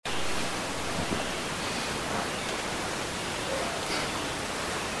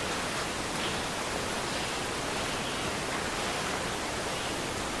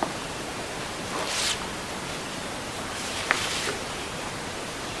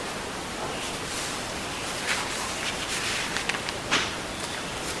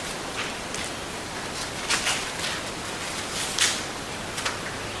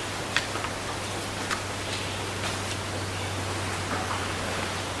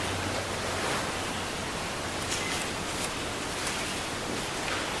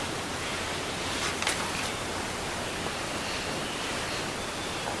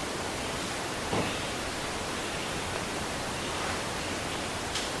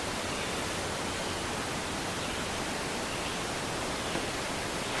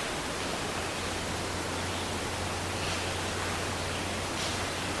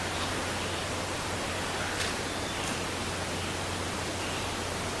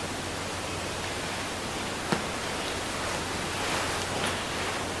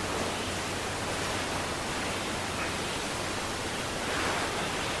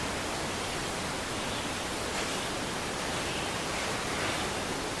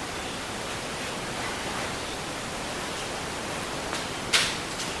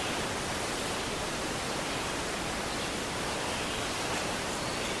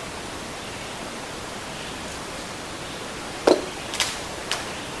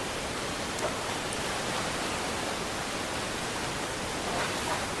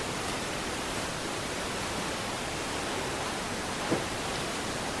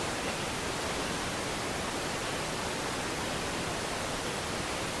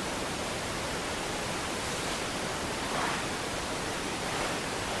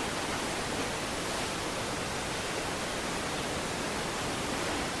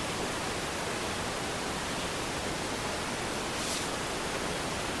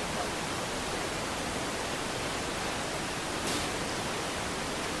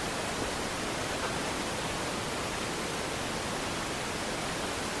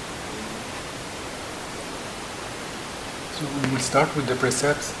So we will start with the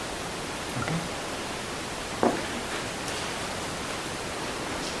precepts. Okay.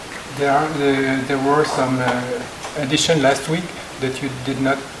 There were some addition last week that you did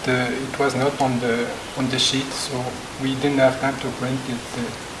not. It was not on the sheet, so we didn't have time to print it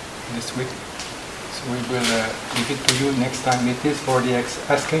this week. So we will give it to you next time. It is for the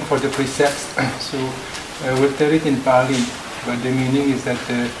asking for the precepts. So we'll tell it in Pali, but the meaning is that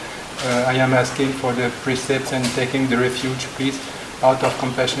I am asking for the precepts and taking the refuge. Please, out of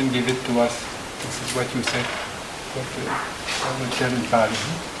compassion, give it to us. This is what you said. But I will tell in Pali.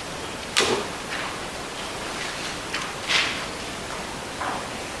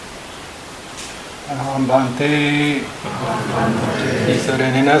 Aham bhante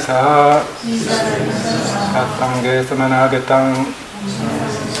isarenena saha sattanga samanagatam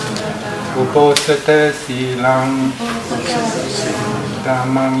uposata silang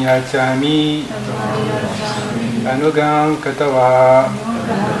dhammam yachami anugang katava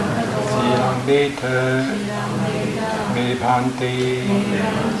silang deta me bhante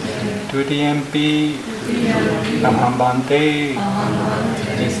tudiyampi aham bhante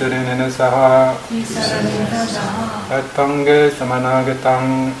isarenena saha sattanga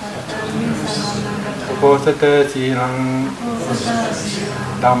samanagatam uposata silang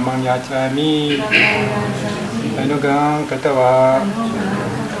dhammam yachami anugang katava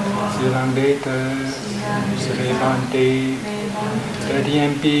silang deta me bhante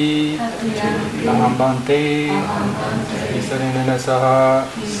tudiyampi aham bhante isarenena saha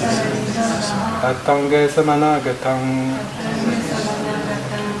sattanga samanagatam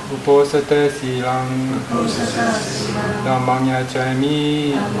uposata silang dhammam yachami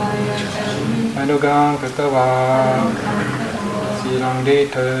anugang katava silang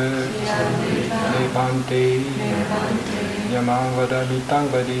deta me bhante yamang vadami tang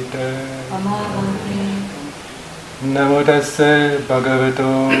vadita. Namo tassa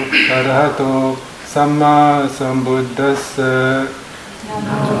bhagavato arahato samma sambuddhassa.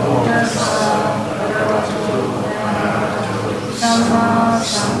 Namo tassa bhagavato arahato samma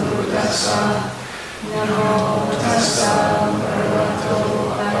sambuddhassa. Namo tassa bhagavato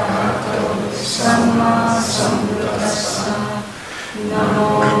arahato samma sambuddhassa.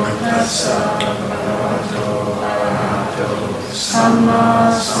 Namo tassa bhagavato arahato samma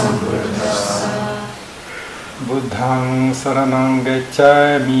sambuddhassa. Buddhang saranang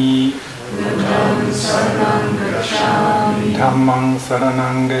gacchami. Buddhang saranang gacchami. Dhammang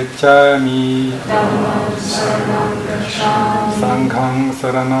saranang gacchami. Dhammang saranang gacchami. Sanghang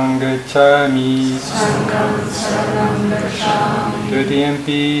saranang gacchami. Sanghang saranang gacchami.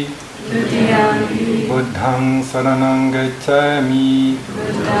 Tudiyampi. Tudiyampi. Buddhang saranang gacchami.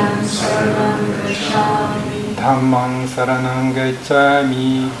 Buddhang saranang gacchami. Dhammang saranang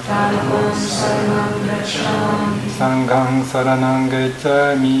gacchami. Dhammang saranang gacchami. Sanghang saranang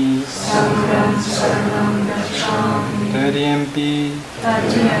gacchami. Sanghang saranang gacchami. Tudiyampi.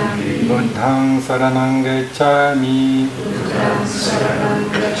 Tudiyampi. Buddhang saranang gacchami. Buddhang saranang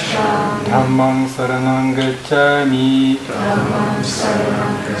gacchami. Dhammang saranang gacchami. Dhammang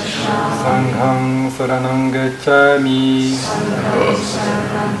saranang gacchami. Sanghang saranang gacchami. Sanghang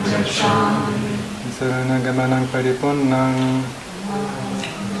saranang gacchami. Saranagamanang paripurnang.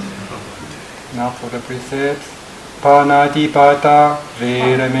 Now for the precepts. Panatipata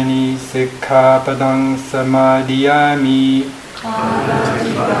veramani sikkhapadang samadhiyami.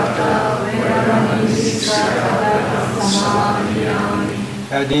 Panatipata veramani sikkhapadang samadhiyami.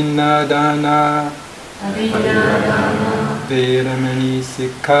 Adinadana veramani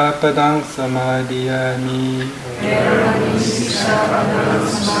sikkhapadang samadhiyami. Veramani sikkhapadang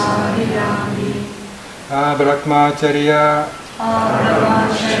samadhiyami. Abrahmacharya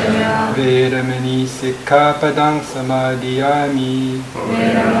veramani sikkhapadang samadhiyami.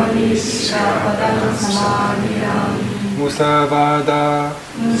 Veramani sikkhapadang samadhiyami. Musavada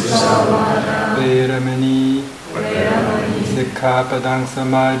veramani sikkhapadang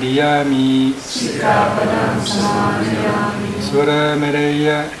samadhiyami. Sikkhapadang samadhiyami.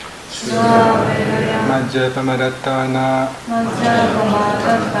 Suramereya Majjapamadatthana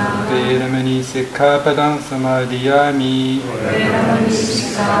veramani sikkhapadang samadhiyami. Veramani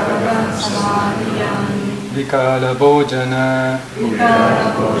sikkhapadang samadhiyami. Vikala bhojana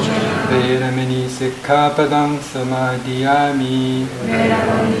veramani sikkhapadang samadhiyami.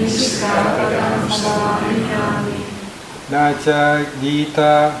 Veramani sikkhapadang samadhiyami. Nacha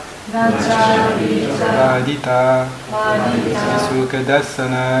gita Vadita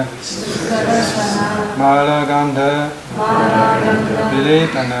Sukadasana Malagandha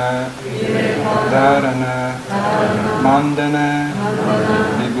Viletana Dharana Mandana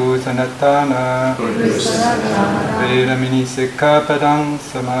Sanattana Veramini Sikkhapadam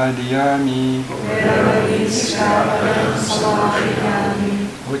Samadhiyami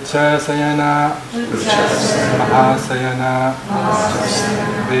Uccasayana Mahasayana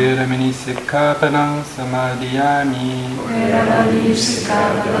Veramini Sikkhapadam Samadhiyami.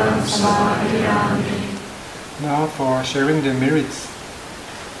 Now for sharing the merits.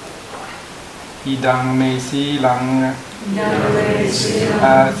 Idang me silang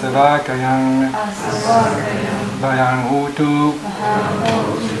asavakayang bayang utu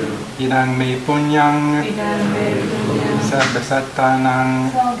idang me punyang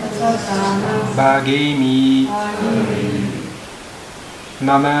sabbasatanang bagimi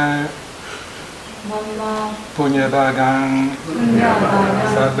nama punyabagang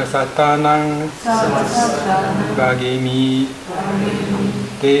sabbasatanang bagimi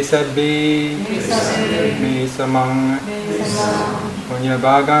te sabbe me samang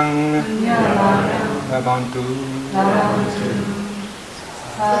punyabagang labantu.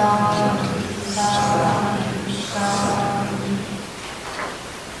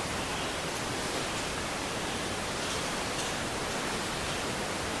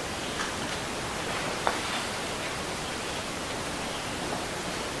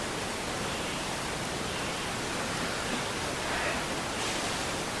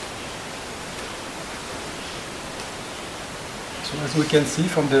 As we can see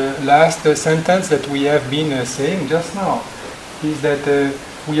from the last sentence that we have been saying just now, is that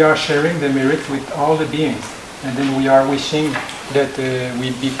we are sharing the merit with all the beings, and then we are wishing that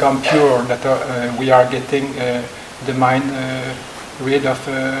we become pure, that we are getting the mind rid of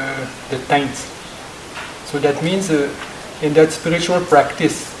the taints. So that means in that spiritual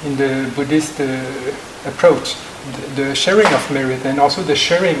practice, in the Buddhist approach, the sharing of merit and also the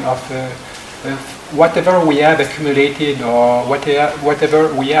sharing of whatever we have accumulated or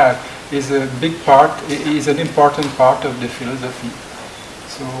whatever we have is a big part, is an important part of the philosophy.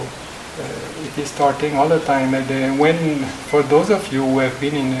 So it is starting all the time. And when, for those of you who have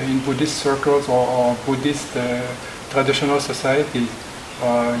been in Buddhist circles or Buddhist traditional societies,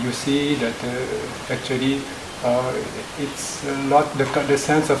 you see that actually it's a lot. The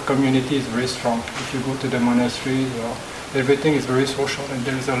sense of community is very strong. If you go to the monasteries, everything is very social, and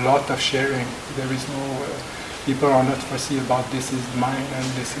there is a lot of sharing. There is no people are not fussy about this is mine and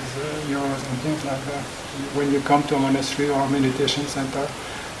this is yours and things like that. When you come to a monastery or a meditation center,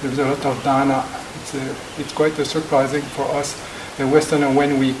 there's a lot of dana. It's quite surprising for us, the Westerners,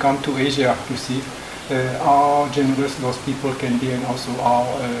 when we come to Asia to see how generous those people can be, and also how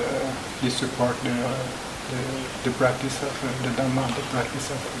they support the practice of the Dhamma, the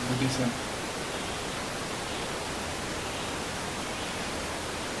practice of Buddhism.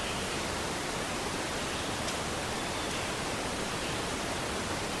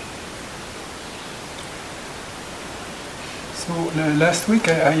 So last week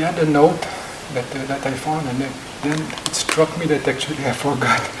I had a note that I found, and then it struck me that actually I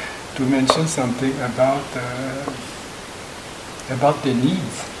forgot to mention something about the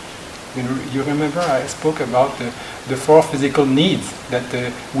needs. You remember I spoke about the four physical needs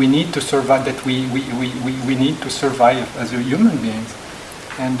that we need to survive, that we need to survive as human beings.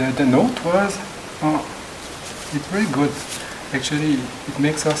 And the note was, it's very good. Actually, it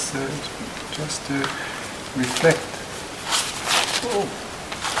makes us just reflect. Oh.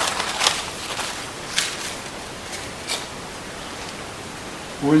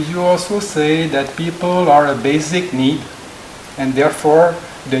 Will you also say that people are a basic need, and therefore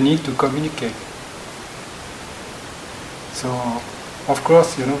the need to communicate? So, of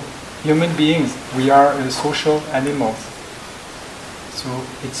course, human beings, we are social animals. So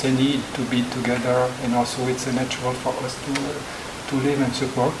it's a need to be together, and also it's natural for us to live and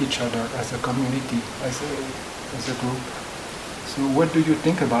support each other as a community, as a group. So what do you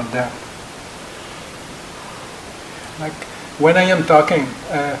think about that? Like, when I am talking,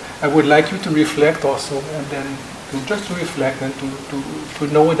 I would like you to reflect also, and then just to reflect and to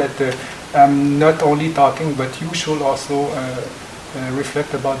know that I'm not only talking, but you should also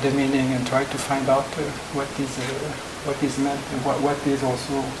reflect about the meaning and try to find out what is meant, and what is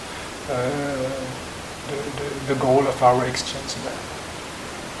also the goal of our exchange there.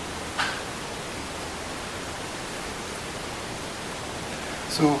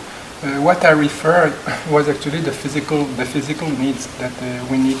 So what I referred was actually the physical needs that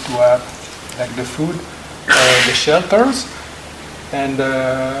we need to have, like the food, the shelters, and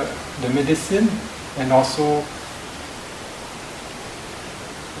the medicine, and also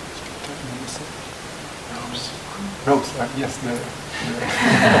ropes. Yes,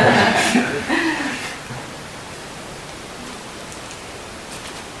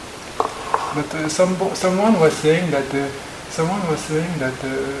 But someone was saying that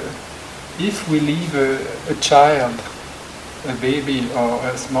if we leave a child, a baby or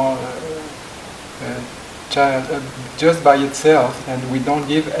a small child just by itself, and we don't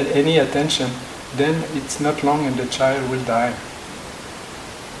give any attention, then it's not long and the child will die.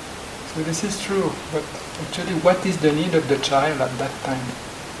 So this is true, but actually what is the need of the child at that time?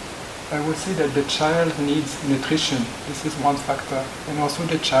 I would say that the child needs nutrition. This is one factor, and also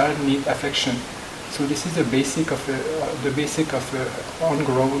the child needs affection. So this is the basic of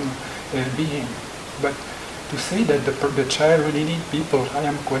ungrown being. But to say that the child really needs people, I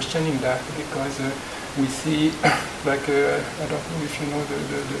am questioning that, because we see, like I don't know if you know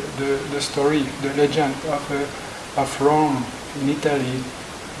the story, the legend of Rome in Italy.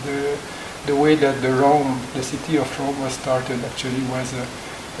 The way that the city of Rome was started actually was.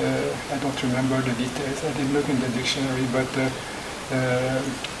 I don't remember the details. I didn't look in the dictionary, but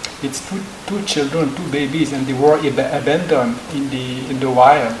it's two children, two babies, and they were abandoned in the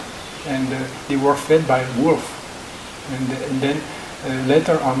wild, and they were fed by a wolf. And then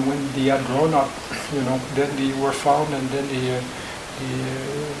later on, when they had grown up, then they were found, and then they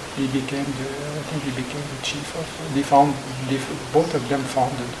became the chief of. Both of them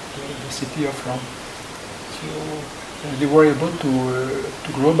founded the city of Rome. So. They were able to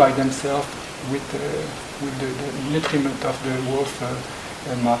grow by themselves with the nutriment of the wolf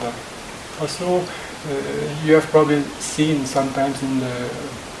mother. Also, you have probably seen sometimes in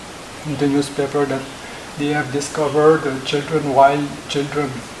the newspaper that they have discovered wild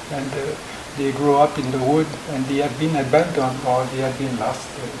children, and they grow up in the wood, and they have been abandoned or they have been lost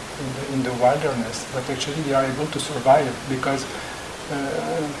in the wilderness. But actually, they are able to survive because.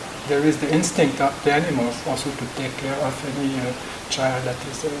 There is the instinct of the animals also to take care of any child that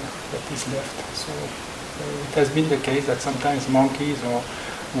is left. So it has been the case that sometimes monkeys or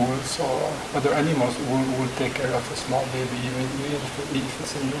wolves or other animals will take care of a small baby, even if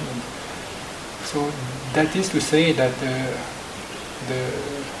it's a human. So that is to say that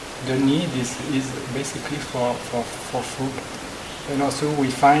the need is basically for food. And also we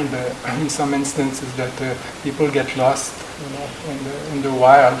find in some instances that people get lost in the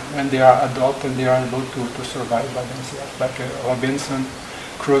wild when they are adult and they are able to survive by themselves. Like Robinson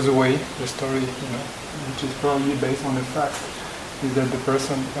Crusoe, the story, which is probably based on the fact is that the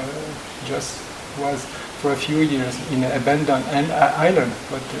person just was for a few years in an abandoned island,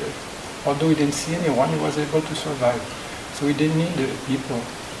 but although he didn't see anyone, he was able to survive. So he didn't need people.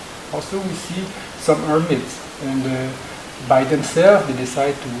 Also we see some hermits, and by themselves they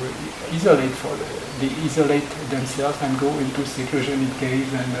decide to they isolate themselves and go into seclusion in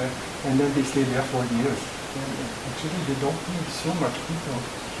caves, and then they stay there for years. And actually they don't need so much people.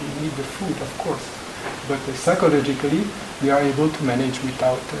 They need the food, of course, but psychologically they are able to manage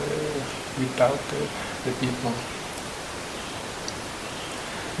without the people.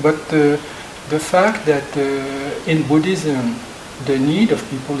 But the fact that in Buddhism the need of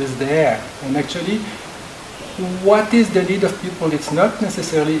people is there, and actually what is the need of people? It's not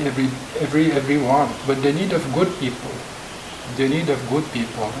necessarily everyone, but the need of good people. The need of good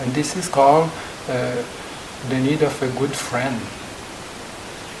people, and this is called the need of a good friend.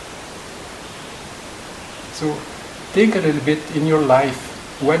 So think a little bit in your life.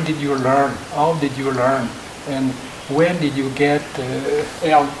 What did you learn? How did you learn? And when did you get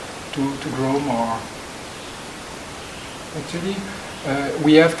help to grow more? Actually,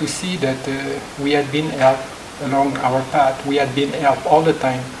 we have to see that we had been helped along our path. We had been helped all the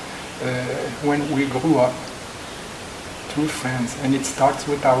time when we grew up through friends, and it starts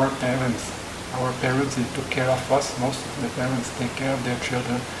with our parents. Our parents, they took care of us. Most of the parents take care of their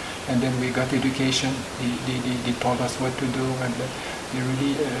children, and then we got education. They told us what to do, and they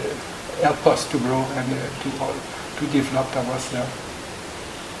really helped us to grow and to develop ourselves.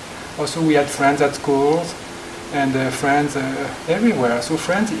 Also, we had friends at schools and friends everywhere. So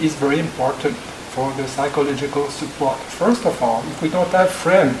friends is very important for the psychological support. First of all, if we don't have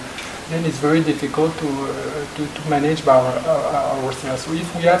friends, then it's very difficult to manage by ourselves. So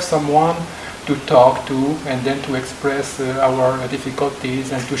if we have someone to talk to and then to express our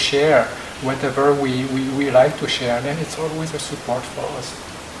difficulties and to share whatever we like to share, then it's always a support for us.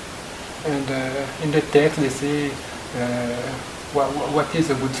 And in the text they say, what is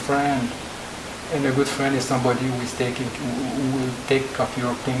a good friend? And a good friend is somebody who will take of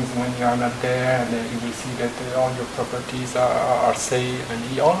your things when you are not there, and he will see that all your properties are safe, and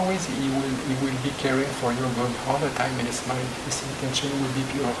he will be caring for your good all the time in his mind. His intention will be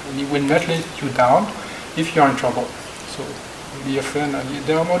pure, and he will not let you down if you are in trouble. So be a friend.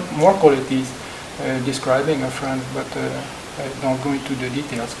 There are more qualities describing a friend, but I don't go into the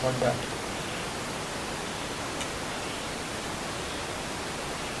details for that.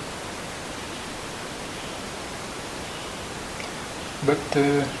 But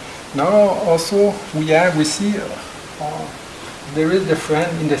now also we see there is the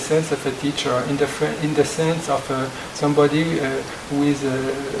friend in the sense of a teacher, in the sense of somebody who is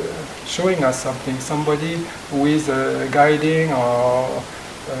showing us something, somebody who is guiding or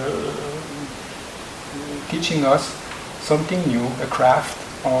teaching us something new, a craft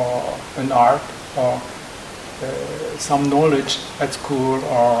or an art or some knowledge at school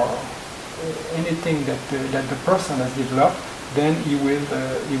or anything that the person has developed. Then he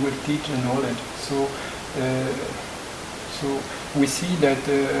will teach the knowledge. So we see that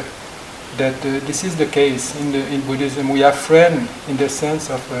this is the case in Buddhism. We have friend in the sense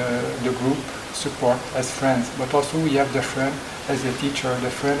of the group support as friends, but also we have the friend as a teacher, the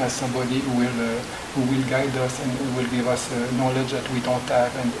friend as somebody who will guide us and who will give us knowledge that we don't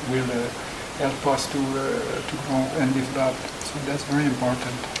have and will help us to grow and develop. So that's very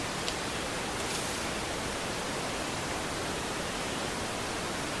important.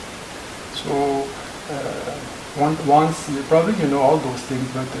 So once probably you know all those things,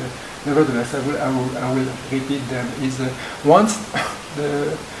 but nevertheless I will repeat them. Is once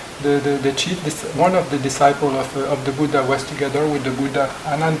the chief, one of the disciples of the Buddha was together with the Buddha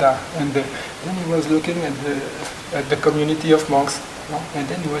Ananda, and then he was looking at the community of monks, and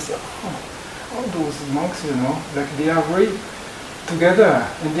then he was all those monks, like they are very together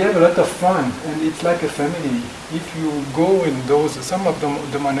and they have a lot of fun, and it's like a family. If you go in some of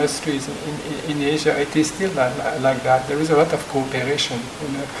the monasteries in Asia, it is still like that. There is a lot of cooperation.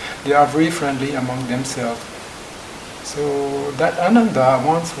 They are very friendly among themselves. So that Ananda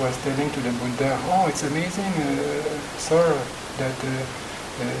once was telling to the Buddha, it's amazing, sir,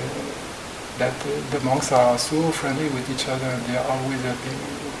 that the monks are so friendly with each other. They are always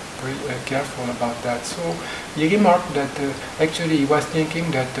very careful about that. So he remarked that actually he was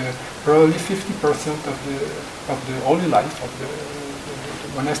thinking that probably 50% of the holy life, of the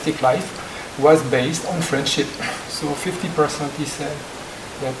monastic life, was based on friendship. So 50% he said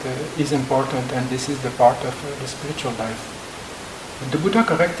that is important, and this is the part of the spiritual life. But the Buddha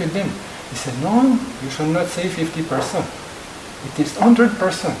corrected him. He said, no, you should not say 50%. It is 100%.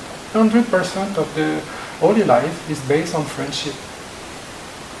 100% of the holy life is based on friendship.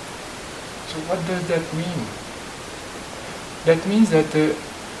 So what does that mean? That means that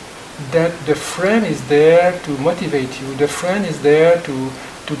the friend is there to motivate you. The friend is there to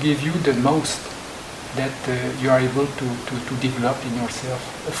give you the most that you are able to develop in yourself.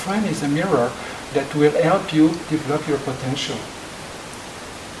 A friend is a mirror that will help you develop your potential.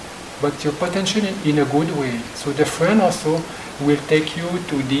 But your potential in a good way. So the friend also will take you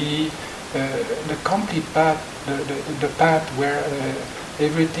to the complete path, the path where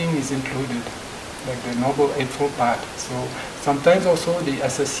everything is included, like the Noble Eightfold Path. So sometimes also they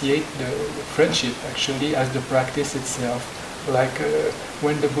associate the friendship actually as the practice itself. Like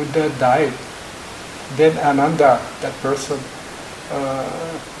when the Buddha died, then Ananda, that person,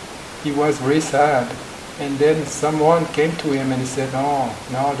 he was very sad. And then someone came to him and he said, "Oh,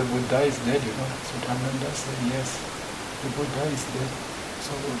 now the Buddha is dead, So Ananda said, "Yes, the Buddha is dead."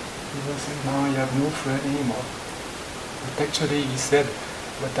 So he was saying, "Now you have no friend anymore." But actually he said,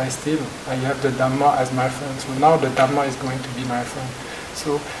 "But I have the Dhamma as my friend. So now the Dhamma is going to be my friend."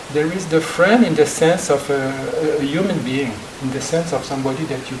 So there is the friend in the sense of a human being, in the sense of somebody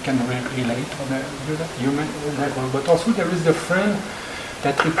that you can relate on a human level. But also there is the friend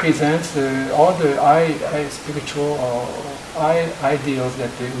that represents all the high spiritual or high ideals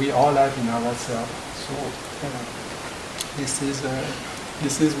that we all have in ourselves. So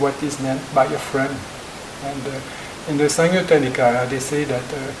this is what is meant by a friend. And in the Samyutta Nikaya, they say that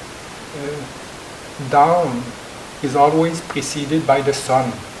dawn is always preceded by the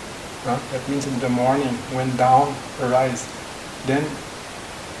sun. That means in the morning when dawn arises, then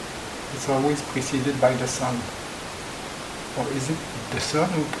it's always preceded by the sun. Or is it the sun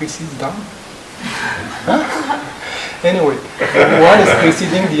who precedes dawn? Anyway, one is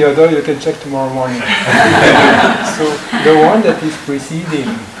preceding the other, you can check tomorrow morning. So the one that is preceding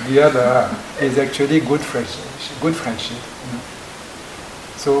the other is actually good friendship.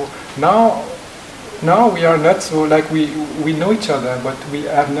 So now we are not so, like we know each other, but we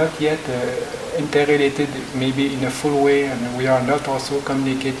have not yet interrelated maybe in a full way, and we are not also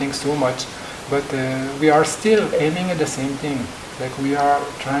communicating so much. But we are still aiming at the same thing. Like we are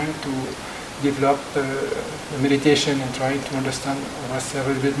trying to develop meditation and trying to understand ourselves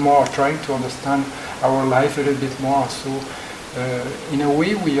a little bit more, trying to understand our life a little bit more. So in a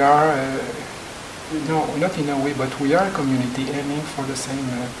way we are, not in a way, but we are a community aiming for the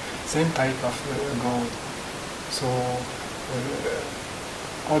same type of goal. So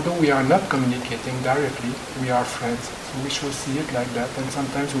although we are not communicating directly, we are friends. So we should see it like that. And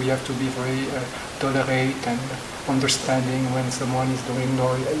sometimes we have to be very tolerate and understanding when someone is doing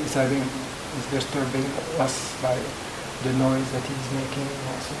noise, is disturbing us by the noise that he's making.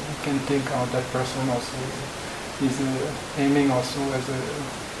 Also, we can think that person also is aiming also as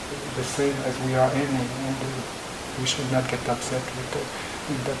the same as we are aiming, and we should not get upset with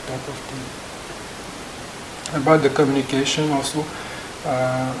that type of thing. About the communication also,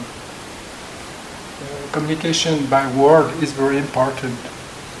 communication by word is very important,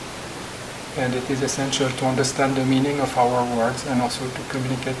 and it is essential to understand the meaning of our words and also to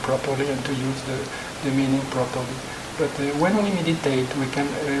communicate properly and to use the meaning properly. But when we meditate,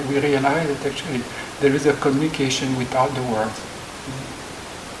 we realize that actually there is a communication without the words.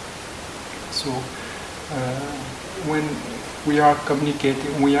 So when we are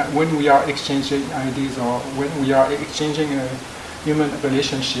communicating, when we are exchanging ideas, or when we are exchanging a human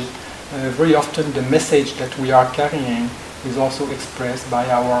relationship, very often the message that we are carrying is also expressed by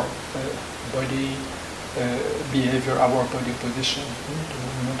our body behavior, our body position, the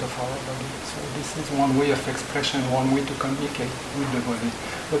movement of our body. So this is one way of expression, one way to communicate with the body.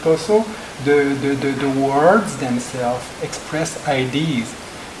 But also the words themselves express ideas,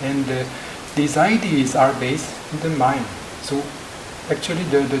 and these ideas are based in the mind. So actually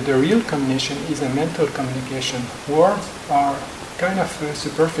the real communication is a mental communication. Words are kind of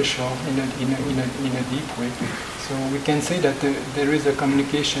superficial in a deep way. So we can say that there is a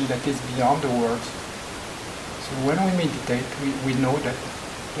communication that is beyond the words. So when we meditate, we know that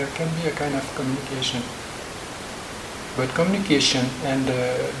there can be a kind of communication. But communication and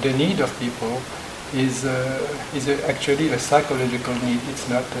the need of people is actually a psychological need. It's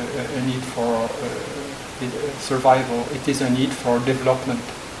not a need for survival. It is a need for development.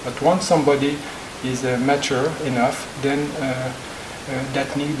 But once somebody is mature enough, then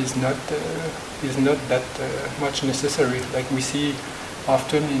that need is not that much necessary. Like we see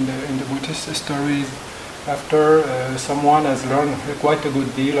often in the Buddhist stories, after someone has learned quite a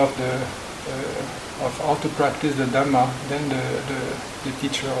good deal of how to practice the Dhamma, then the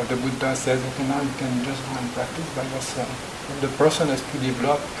teacher or the Buddha says, okay, now you can just go and practice by yourself. And the person has to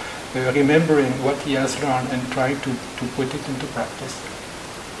develop remembering what he has learned and trying to put it into practice.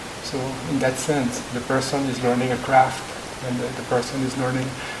 So in that sense, the person is learning a craft, and the person is learning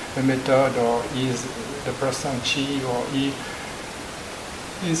a method, or the person, she or he,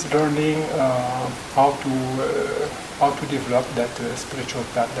 is learning how to develop that spiritual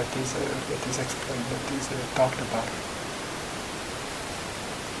path that is explained, that is talked about.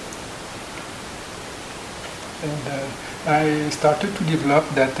 And I started to develop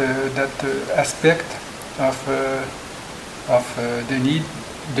that aspect of the need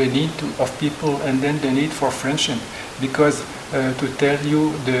of people, and then the need for friendship. Because to tell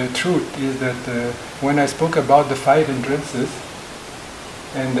you the truth is that when I spoke about the 5 hindrances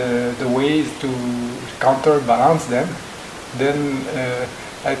and the ways to counterbalance them, then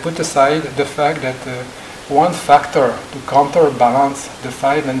I put aside the fact that one factor to counterbalance the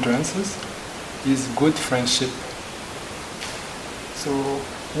 5 hindrances is good friendship. So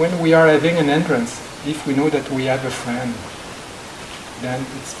when we are having an hindrance, if we know that we have a friend, then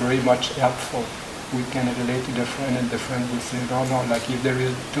it's very much helpful. We can relate to the friend, and the friend will say, no, like if there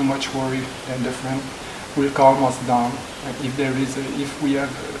is too much worry, then the friend will calm us down. Like if we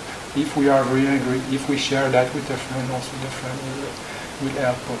are very angry, if we share that with a friend, also the friend will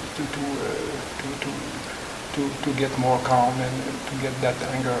help us to get more calm and to get that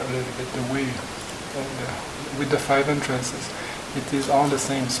anger a little bit away. With the 5 hindrances, it is all the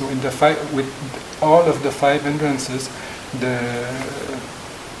same. So with all of the 5 hindrances,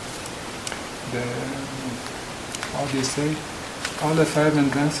 how do you say? All the 5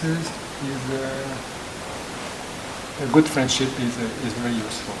 hindrances is a good friendship is very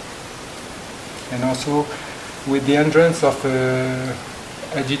useful. And also with the hindrance of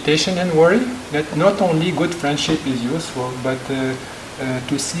agitation and worry, that not only good friendship is useful, but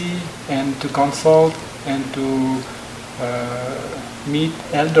to see and to consult and to meet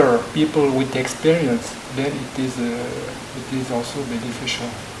elder people with experience, then it is also beneficial.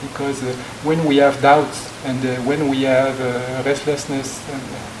 Because when we have doubts and when we have restlessness and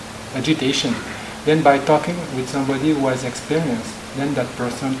agitation, then by talking with somebody who has experience, then that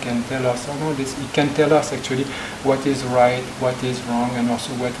person can tell us, he can tell us actually what is right, what is wrong, and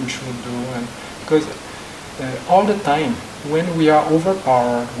also what we should do. And because all the time, when we are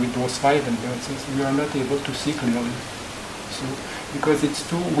overpowered with those 5 hindrances, we are not able to see clearly. So, because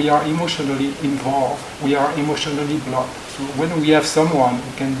we are emotionally involved, we are emotionally blocked. So when we have someone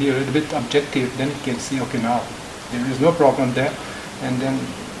who can be a little bit objective, then we can see, okay, now there is no problem there, and then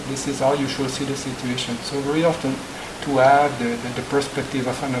this is how you should see the situation. So very often to have the perspective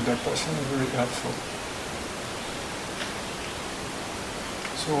of another person is very helpful.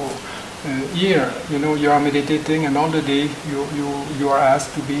 So here, you are meditating, and all the day you are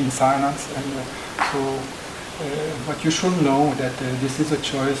asked to be in silence, and but you should know that this is a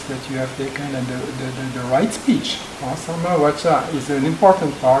choice that you have taken, and the right speech, Samma Vacha, is an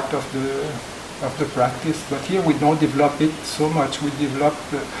important part of the practice. But here we don't develop it so much. We develop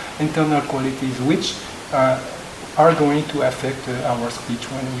internal qualities which are going to affect our speech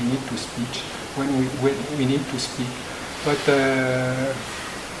when we need to speak. When we need to speak, but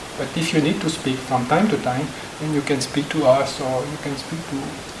if you need to speak from time to time, then you can speak to us, or you can speak to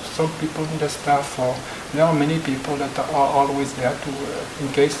some people in the staff, or there are many people that are always there to,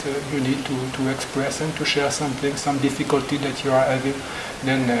 in case you need to express and to share something, some difficulty that you are having,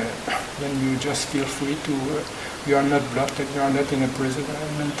 then you just feel free to, you are not blocked, and you are not in a prison,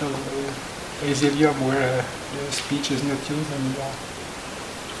 mental asylum where the speech is not used anymore.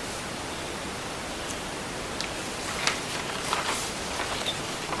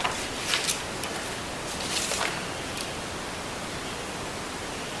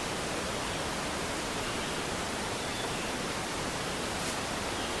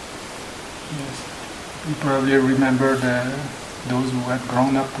 You probably remember those who had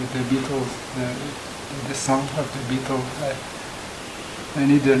grown up with the Beatles, the song of the Beatles. I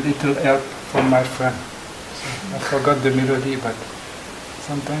need a little help from my friend. So I forgot the melody, but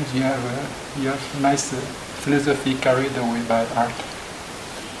sometimes you have nice philosophy carried away by art.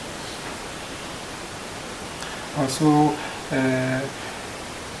 Also,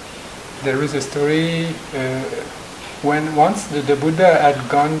 there is a story. When once the Buddha had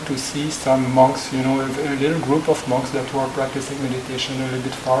gone to see some monks, a little group of monks that were practicing meditation a little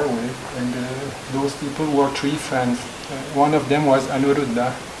bit far away, and those people were three friends. One of them was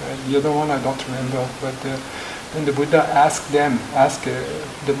Anuruddha, the other one I don't remember, but then the Buddha asked the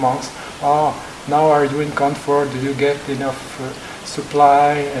monks, now are you in comfort, do you get enough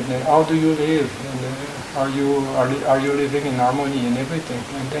supply, and how do you live, and are you living in harmony and everything?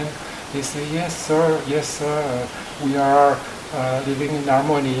 And then they say, yes sir, we are living in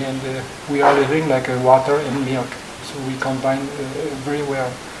harmony, and we are living like water and milk, so we combine very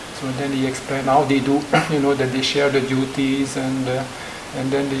well. So then he explained how they do, that they share the duties, and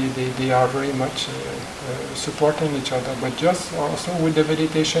then they are very much supporting each other, but just also with the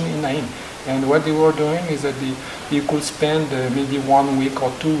meditation in aim. And what they were doing is that they could spend maybe 1 week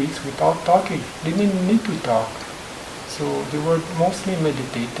or 2 weeks without talking. They didn't need to talk. So they were mostly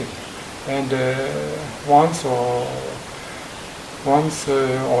meditating. And once or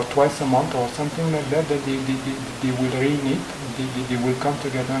twice a month or something like that, they will re-meet, they will come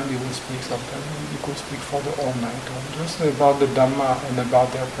together and they will speak sometimes. They could speak for the whole night, or just about the Dhamma and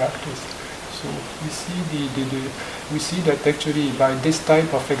about their practice. So we see that actually by this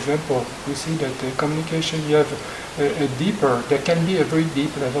type of example, we see that the communication, you have there can be a very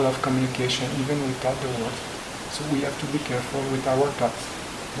deep level of communication even without the words. So we have to be careful with our thoughts.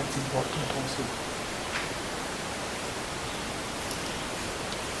 That's important also.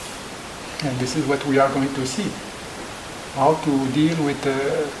 And this is what we are going to see: how to deal with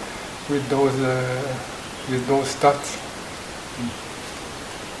those thoughts.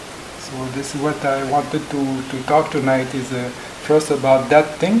 So this is what I wanted to talk tonight. Is first about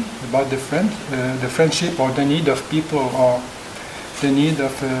that thing, about the friendship, or the need of people, or the need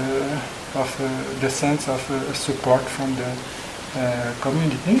of the sense of support from the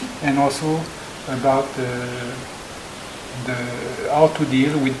community, and also about how to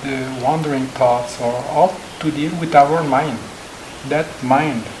deal with the wandering thoughts, or how to deal with our mind.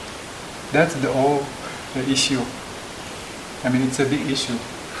 That's the whole issue. I mean, it's a big issue.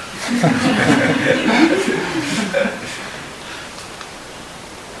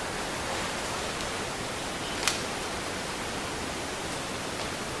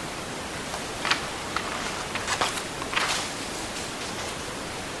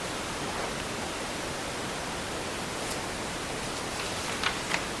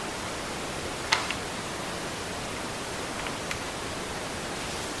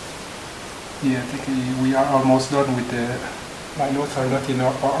 Yeah, I think we are almost done with my notes are not in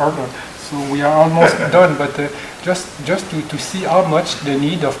order, so we are almost done. But just to see how much the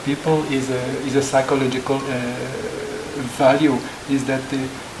need of people is a psychological value, is that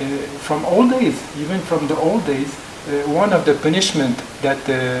from old days, even from the old days, one of the punishment that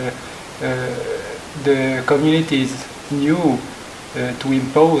the communities knew to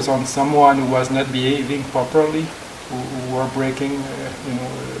impose on someone who was not behaving properly, who were breaking,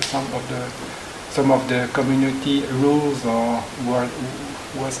 some of some of the community rules or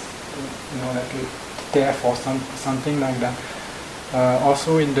was like a theft or something like that.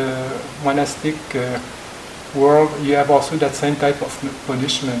 Also in the monastic world, you have also that same type of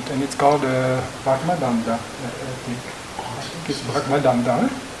punishment, and it's called Brahmadanda. I think it's Brahmadanda.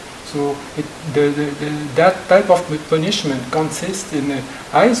 So that type of punishment consists in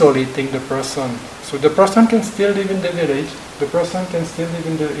isolating the person. So the person can still live in the village, the person can still live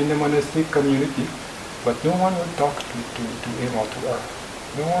in the monastic community, but no one will talk to him or to her.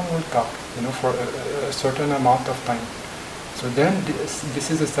 No one will talk, for a certain amount of time. So then this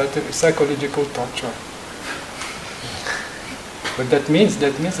is a psychological torture. But that means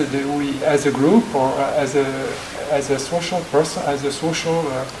that we, as a group or as a social person, as a social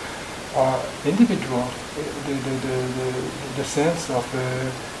individual, the sense of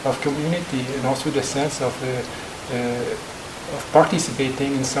community and also the sense of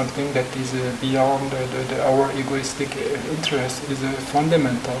participating in something that is beyond our egoistic interest is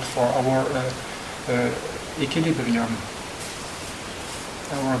fundamental for our equilibrium,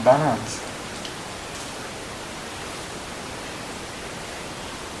 our balance.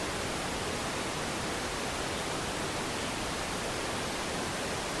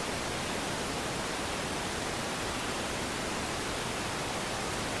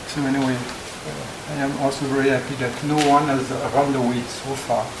 So anyway, I am also very happy that no one has run away so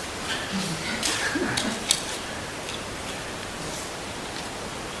far.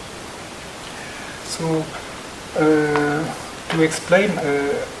 So to explain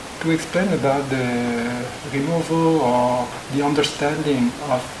about the removal or the understanding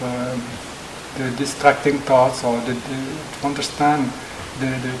of the distracting thoughts, or to understand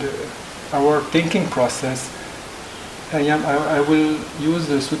our thinking process, I will use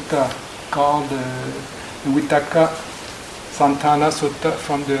the sutta called the Vitaka SanThona Sutta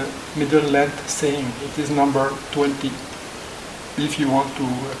from the Middle Length saying. It is number 20, if you want to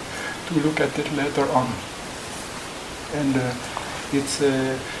look at it later on. And it's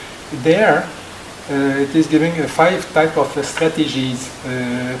there. It is giving 5 types of strategies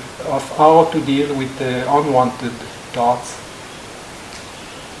of how to deal with unwanted thoughts.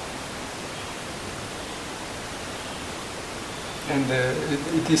 And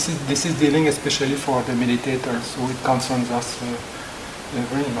this is dealing especially for the meditators, so it concerns us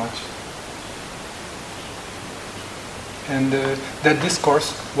very much. And that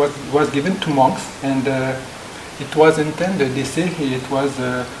discourse was given to monks, and it was intended, they say it was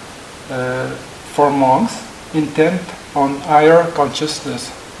for monks, intent on higher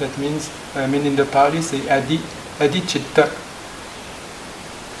consciousness. That means, in the Pali say adi chitta.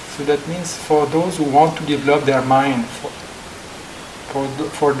 So that means for those who want to develop their mind,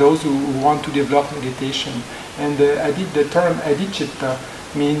 for those who want to develop meditation. And the term adicitta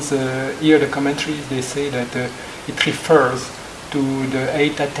means, here the commentaries, they say that it refers to the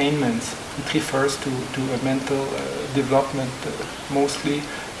 8 attainments. It refers to a mental development mostly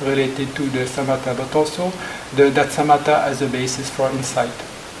related to the samatha, but also that samatha as a basis for insight.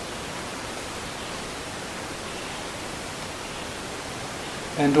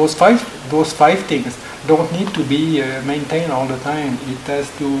 And those five things don't need to be maintained all the time. It has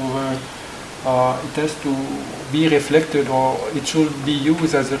to be reflected, or it should be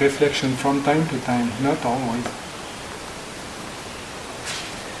used as a reflection from time to time, not always.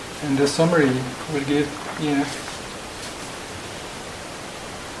 And the summary will give,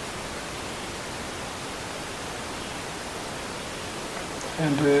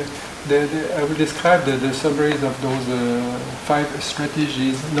 And I will describe the summaries of those 5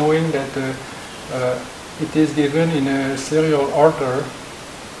 strategies, knowing that it is given in a serial order,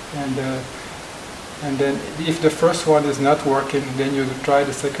 and then if the first one is not working, then you try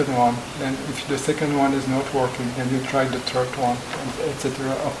the second one. Then if the second one is not working, then you try the third one,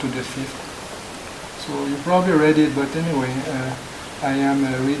 etc. up to the 5th. So you probably read it, but anyway, I am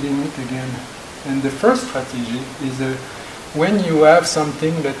reading it again. And the first strategy is when you have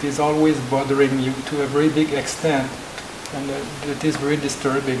something that is always bothering you to a very big extent, and that is very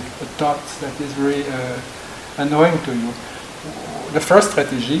disturbing, a thought that is very annoying to you. The first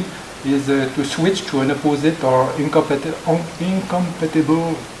strategy is to switch to an opposite or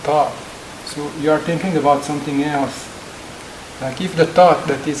incompatible thought. So you are thinking about something else. Like if the thought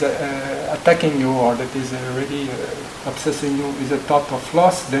that is attacking you or that is really obsessing you is a thought of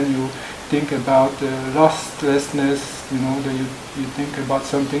loss, then you think about lostlessness, that you think about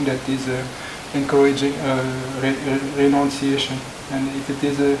something that is encouraging renunciation. And if it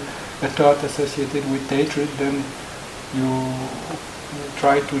is a thought associated with hatred, then you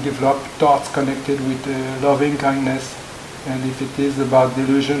try to develop thoughts connected with loving kindness. And if it is about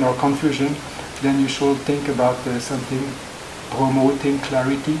delusion or confusion, then you should think about something promoting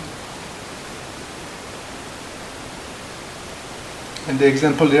clarity. And the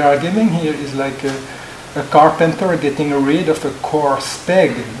example they are giving here is like a carpenter getting rid of a coarse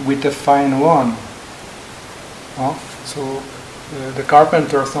peg with a fine one. So the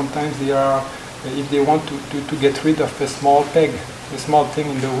carpenter sometimes if they want to get rid of a small peg, a small thing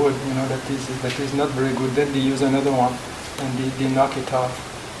in the wood, that is not very good, then they use another one and they knock it off.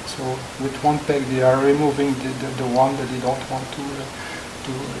 So with one peg they are removing the one that they don't want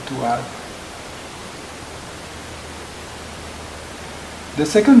to add. The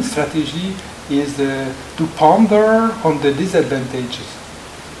second strategy is to ponder on the disadvantages.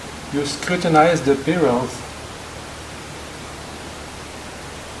 You scrutinize the perils.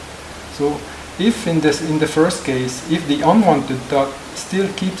 So if in the first case, if the unwanted thought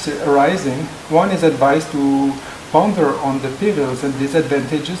still keeps arising, one is advised to ponder on the perils and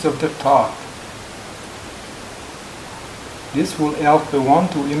disadvantages of the thought. This will help one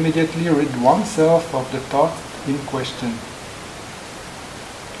to immediately rid oneself of the thought in question.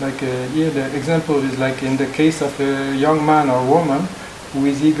 Like here the example is like in the case of a young man or woman who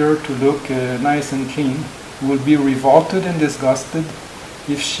is eager to look nice and clean, will be revolted and disgusted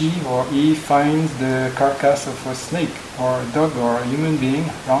if she or he finds the carcass of a snake or a dog or a human being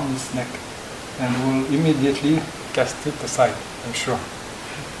around his neck, and will immediately cast it aside, I'm sure.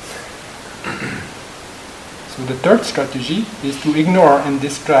 So the third strategy is to ignore and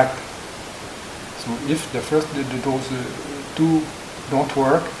distract. So if those two don't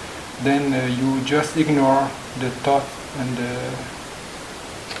work, then you just ignore the thought and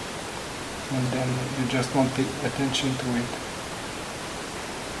then you just don't pay attention to it.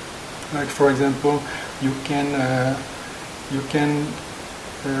 Like for example, you can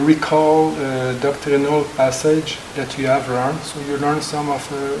recall a doctrinal passage that you have learned. So you learn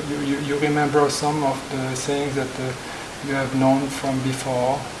you remember some of the sayings that you have known from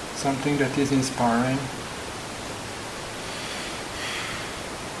before, something that is inspiring.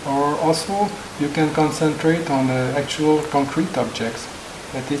 Or also, you can concentrate on actual concrete objects.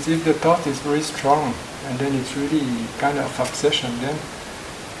 That is, if the thought is very strong, and then it's really kind of obsession, then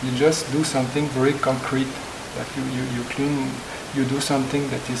you just do something very concrete. That you clean, you do something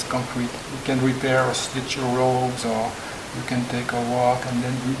that is concrete. You can repair or stitch your robes, or you can take a walk, and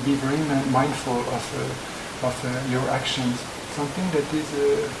then be very mindful of your actions. Something that is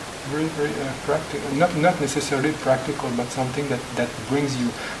very, very practical, not necessarily practical, but something that brings you,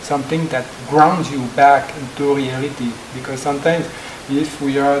 something that grounds you back into reality. Because sometimes if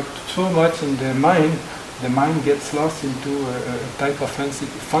we are too much in the mind gets lost into a type of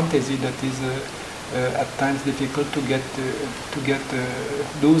fantasy that is at times difficult to get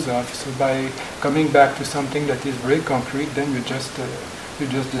loose of. So by coming back to something that is very concrete, then you just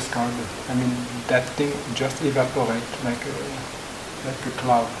discard it. I mean, that thing just evaporates like a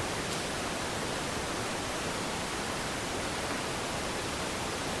cloud.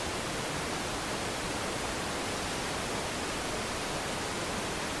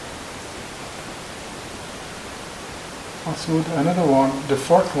 Also, another one, the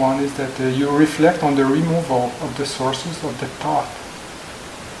fourth one, is that you reflect on the removal of the sources of the thought.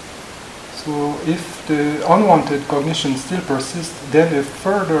 So if the unwanted cognition still persists, then a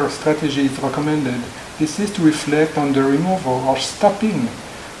further strategy is recommended. This is to reflect on the removal or stopping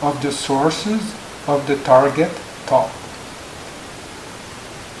of the sources of the target thought.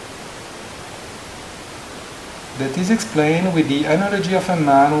 That is explained with the analogy of a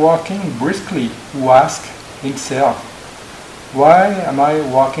man walking briskly who asks himself, "Why am I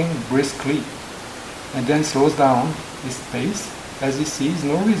walking briskly?" and then slows down his pace as he sees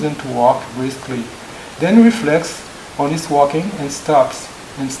no reason to walk briskly. Then reflects on his walking and stops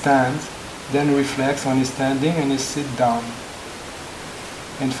and stands, then reflects on his standing and his sit down.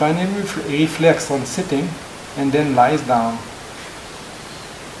 And finally reflects on sitting and then lies down.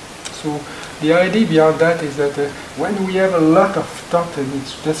 So the idea beyond that is that when we have a lot of thought and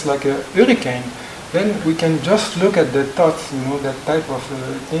it's just like a hurricane, then we can just look at the thoughts, that type of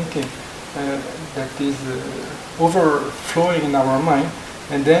thinking that is overflowing in our mind,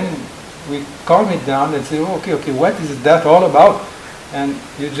 and then we calm it down and say, okay, what is that all about? And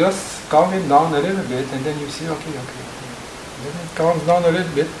you just calm it down a little bit, and then you see, okay. Then it calms down a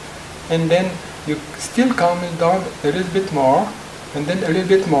little bit, and then you still calm it down a little bit more, and then a little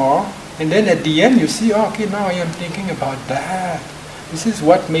bit more, and then at the end you see, okay, now I am thinking about that. This is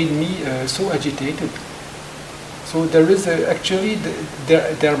what made me so agitated. So there is actually,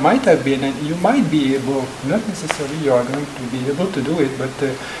 there might have been, and you might be able, not necessarily you are going to be able to do it, but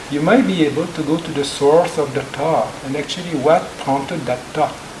you might be able to go to the source of the thought, and actually what prompted that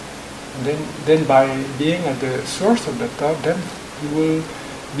thought. And then by being at the source of the thought, then you will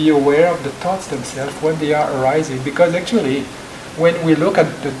be aware of the thoughts themselves when they are arising. Because actually, when we look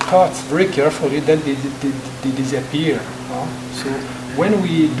at the thoughts very carefully, then they disappear. No? So when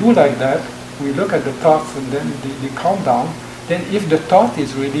we do like that, we look at the thoughts and then they calm down. Then if the thought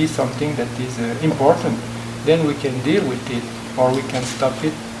is really something that is important, then we can deal with it or we can stop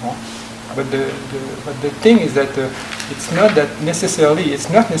it. No? But the thing is that it's not necessarily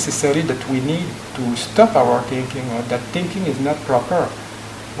that we need to stop our thinking or that thinking is not proper.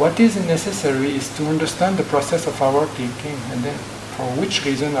 What is necessary is to understand the process of our thinking and then for which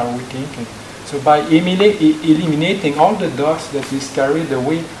reason are we thinking. So by eliminating all the dust that is carried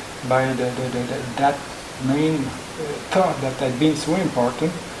away by that main thought that had been so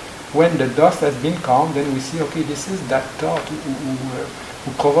important, when the dust has been calmed, then we see, okay, this is that thought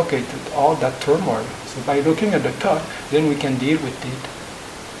who provocated all that turmoil. So by looking at the thought, then we can deal with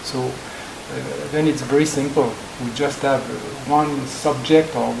it. So then it's very simple. We just have one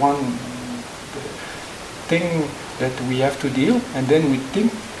subject or one thing that we have to deal, and then we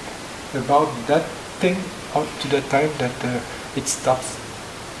think about that thing up to the time that it stops.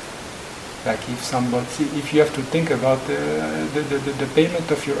 Like if you have to think about the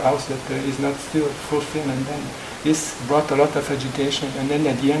payment of your house that is not still fulfilled, and then this brought a lot of agitation, and then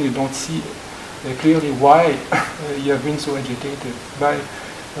at the end you don't see clearly why you have been so agitated. By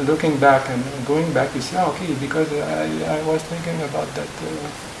looking back and going back, you say, okay, because I was thinking about that,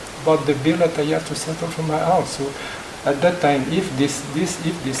 about the bill that I have to settle for my house. So at that time, if this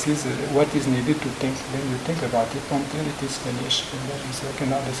is what is needed to think, then you think about it until it is finished, and then you say, okay,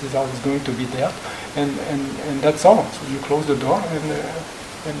 now this is how it's going to be dealt, and that's all. So you close the door,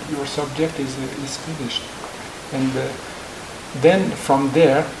 and your subject is finished, and then from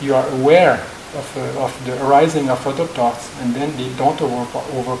there you are aware of the arising of other thoughts, and then they don't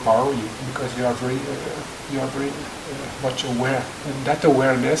overpower you because you are very much aware, and that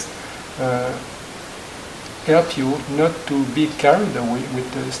awareness help you not to be carried away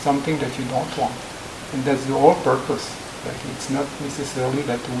with something that you don't want. And that's the whole purpose. Like it's not necessarily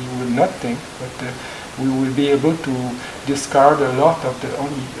that we will not think, but we will be able to discard a lot of the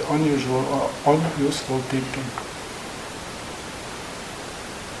unusual or unuseful thinking.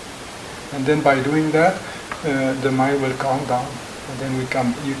 And then by doing that, the mind will calm down, and then we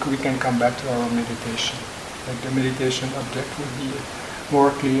can come back to our meditation. Like the meditation object will be more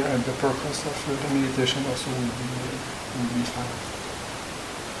clear, and the purpose of the meditation also will be found.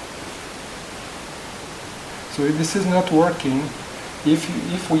 So if this is not working,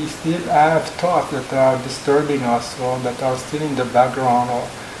 if we still have thoughts that are disturbing us, or that are still in the background, or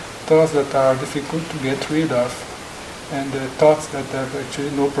thoughts that are difficult to get rid of, and thoughts that have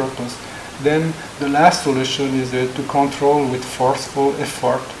actually no purpose, then the last solution is to control with forceful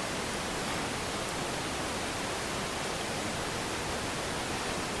effort.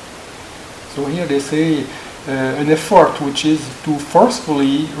 So here they say an effort which is to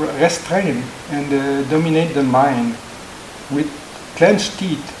forcefully restrain and dominate the mind with clenched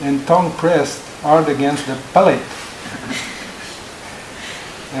teeth and tongue pressed hard against the palate.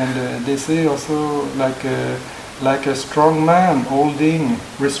 And they say also like a strong man holding,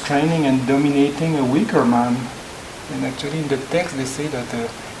 restraining and dominating a weaker man. And actually in the text they say that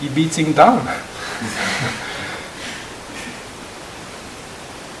he beats him down.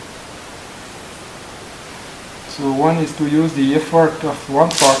 So one is to use the effort of one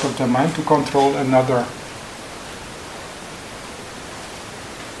part of the mind to control another.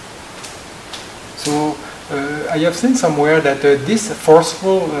 So I have seen somewhere that this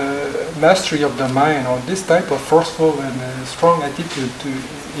forceful mastery of the mind, or this type of forceful and strong attitude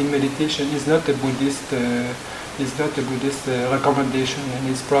in meditation, is not a Buddhist recommendation, and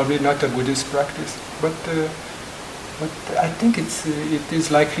it's probably not a Buddhist practice. But I think it is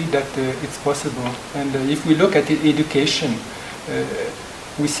likely that it's possible. And if we look at education,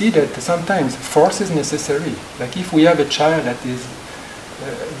 we see that sometimes force is necessary. Like if we have a child that is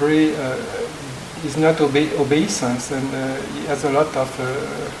is not obeisance, and he has a lot of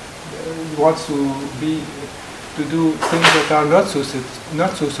wants to do things that are not so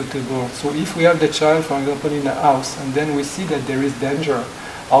suitable. So if we have the child, for example, in a house, and then we see that there is danger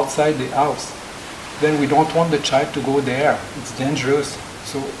outside the house, then we don't want the child to go there. It's dangerous.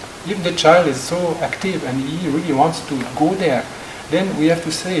 So if the child is so active and he really wants to go there, then we have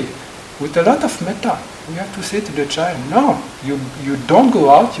to say, with a lot of metta, we have to say to the child, no, you don't go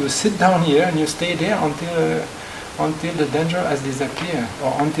out, you sit down here and you stay there until the danger has disappeared,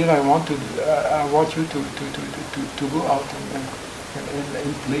 or until I want you to go out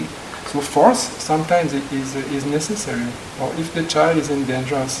and play. So force sometimes is necessary. Or if the child is in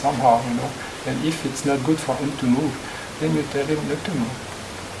danger somehow, and if it's not good for him to move, then you tell him not to move.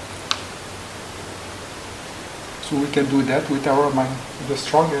 So we can do that with our mind, the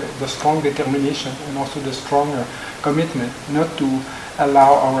strong determination, and also the strong commitment, not to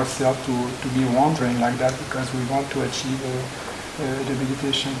allow ourselves to be wandering like that because we want to achieve the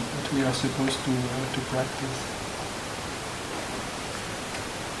meditation that we are supposed to practice.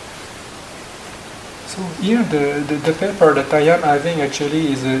 So here the paper that I am having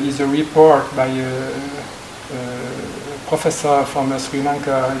actually is a report by a professor from Sri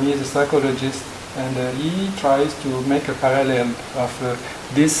Lanka. He is a psychologist, and he tries to make a parallel of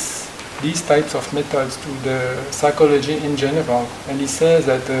these types of methods to the psychology in general. And he says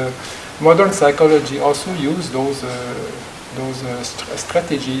that modern psychology also use those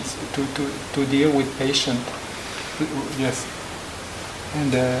strategies to deal with patients. Yes.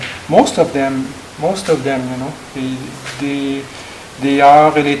 And most of them, they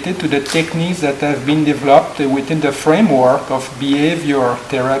are related to the techniques that have been developed within the framework of behavior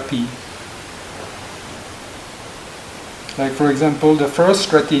therapy. Like, for example, the first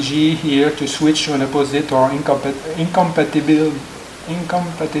strategy here to switch to an opposite or incompatible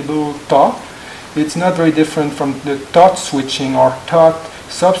thought, it's not very different from the thought switching or thought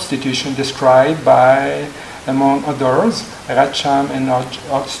substitution described by, among others, Ratcham and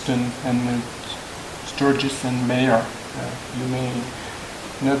Hodgson and Sturgis and Mayer. You may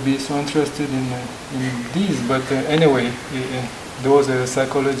not be so interested in these, but anyway, those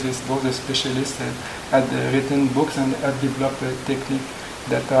psychologists, those specialists had written books and had developed a technique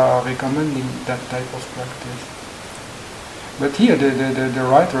that are recommending that type of practice. But here the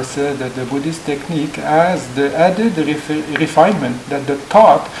writer said that the Buddhist technique has the added refinement that the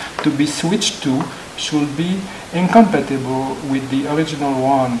thought to be switched to should be incompatible with the original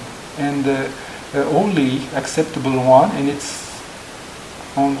one and the only acceptable one in its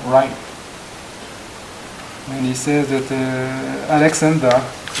own right. And he says that Alexander,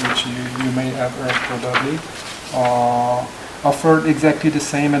 which you may have heard probably, offered exactly the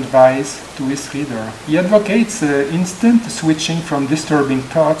same advice to his reader. He advocates instant switching from disturbing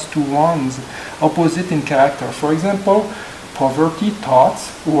thoughts to ones opposite in character. For example, poverty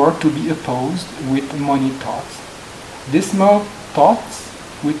thoughts were to be opposed with money thoughts, dismal thoughts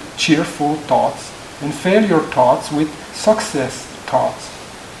with cheerful thoughts, and failure thoughts with success thoughts.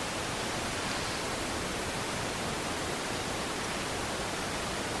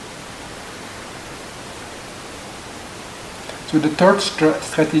 So the third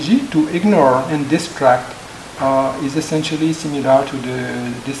strategy, to ignore and distract, is essentially similar to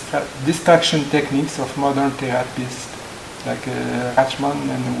the distraction techniques of modern therapists like Rachman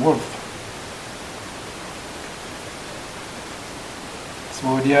and Wolf.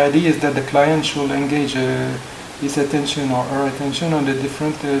 So the idea is that the client should engage his attention or her attention on the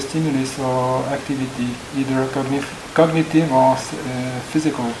different stimulus or activity, either cognitive or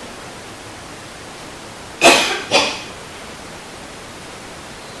physical.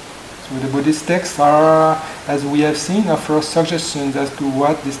 So the Buddhist texts are, as we have seen, offer suggestions as to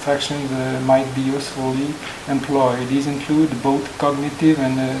what distractions might be usefully employed. These include both cognitive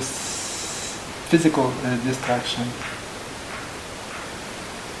and physical distraction.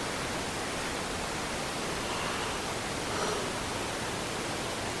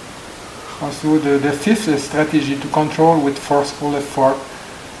 Also, the fifth strategy, to control with forceful effort,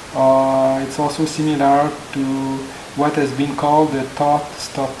 it's also similar to what has been called the thought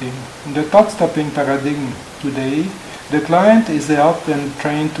stopping. In the thought stopping paradigm today, the client is helped and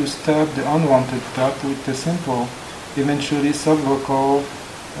trained to stop the unwanted thought with a simple, eventually subvocal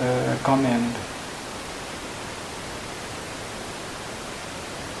command.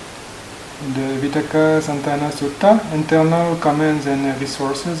 In the Vitaka SanThona Sutta, internal commands and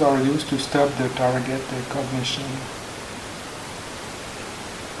resources are used to stop the target cognition.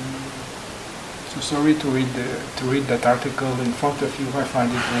 So sorry to read that article in front of you. I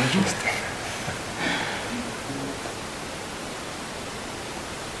find it very interesting.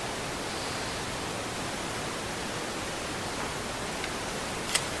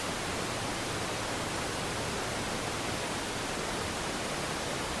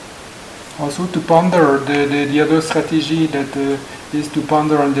 Also, to ponder the other strategy that is to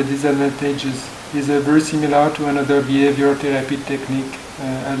ponder on the disadvantages is very similar to another behavior therapy technique,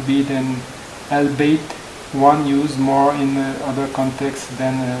 albeit one used more in other contexts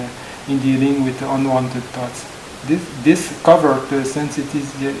than in dealing with unwanted thoughts. This covered the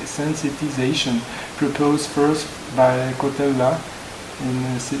sensitization proposed first by Kotella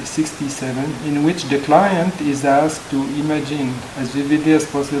in 67, in which the client is asked to imagine as vividly as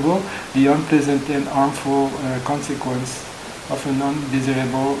possible the unpleasant and harmful consequence of a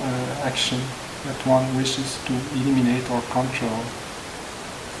non-desirable action that one wishes to eliminate or control.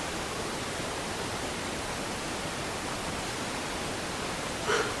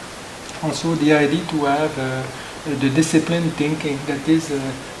 Also, the idea to have the disciplined thinking, that is,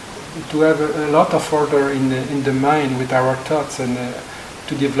 to have a lot of order in the mind with our thoughts, and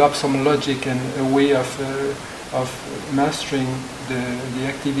to develop some logic and a way of mastering the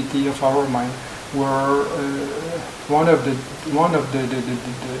activity of our mind, were one of the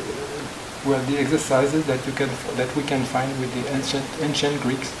exercises that we can find with the ancient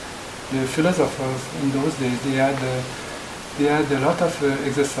Greeks. The philosophers in those days, they had a lot of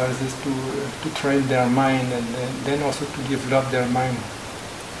exercises to train their mind, and then also to develop their mind.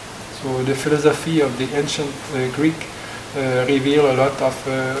 So the philosophy of the ancient Greek reveal a lot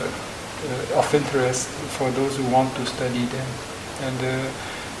of interest for those who want to study them. And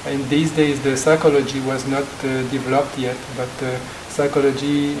in these days, the psychology was not developed yet, but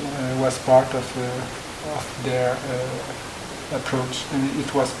psychology was part of their approach, and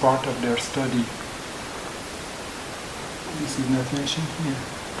it was part of their study. This is not mentioned here.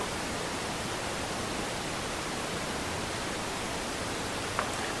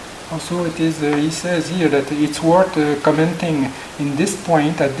 Also, he says here that it's worth commenting at this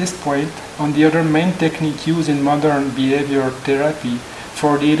point, on the other main technique used in modern behavior therapy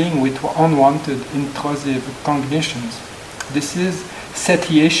for dealing with unwanted intrusive cognitions. This is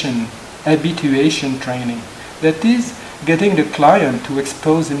satiation, habituation training. That is, getting the client to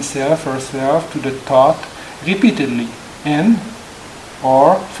expose himself or herself to the thought repeatedly and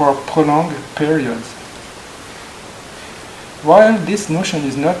or for prolonged periods. While this notion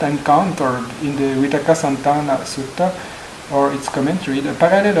is not encountered in the Vitaka SanThona Sutta or its commentary, the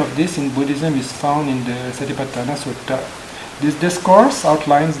parallel of this in Buddhism is found in the Satipatthana Sutta. This discourse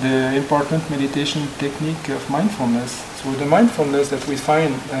outlines the important meditation technique of mindfulness. So the mindfulness that we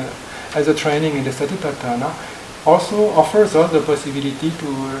find as a training in the Satipatthana also offers us the possibility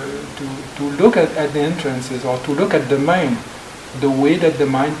to look at the entrances, or to look at the mind, the way that the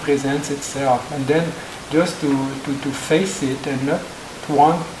mind presents itself, and then just to face it and not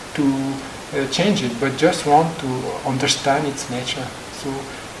want to change it, but just want to understand its nature. So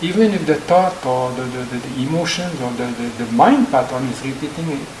even if the thought or the emotions or the mind pattern is repeating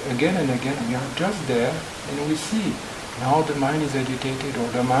it again and again, we are just there and we see now the mind is agitated, or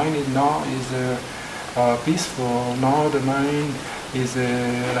the mind is peaceful, now the mind is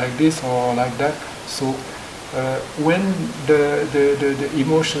like this or like that. So when the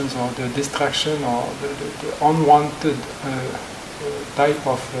emotions or the distraction or the unwanted type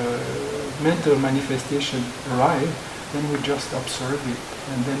of mental manifestation arrive, then we just observe it,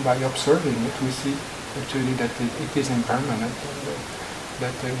 and then by observing it we see actually that it is impermanent, and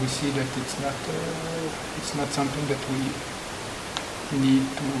that we see that it's not something that we need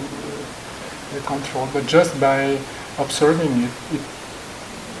to control, but just by observing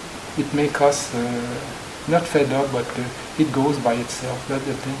it makes us not fed up, but it goes by itself. That's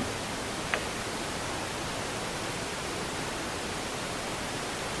the thing.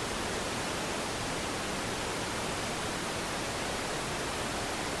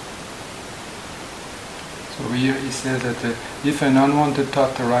 So here he says that if an unwanted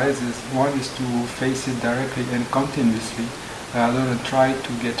thought arises, one is to face it directly and continuously, rather than try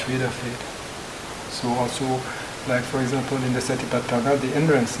to get rid of it. So also, like for example in the Satipatthana, the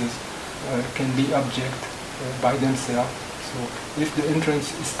hindrances can be object by themselves. So if the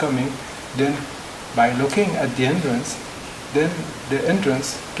hindrance is coming, then by looking at the hindrance, then the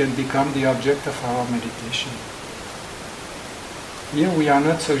hindrance can become the object of our meditation. Here we are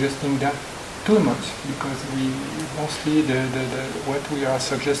not suggesting that too much, because we mostly what we are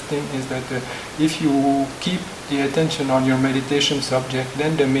suggesting is that if you keep the attention on your meditation subject,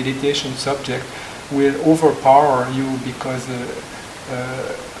 then the meditation subject will overpower you, because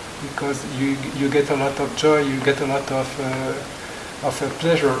you get a lot of joy, you get a lot of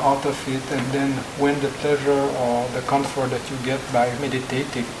pleasure out of it, and then when the pleasure or the comfort that you get by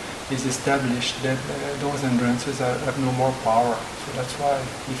meditating is established, then those hindrances have no more power. So that's why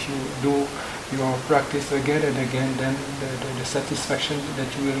if you do your practice again and again, then the satisfaction that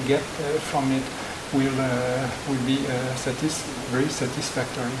you will get from it will be very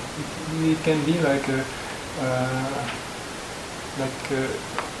satisfactory. It can be like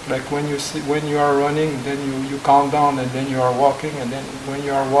when you are running, then you count down, and then you are walking, and then when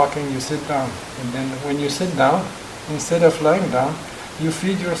you are walking you sit down, and then when you sit down, instead of lying down, you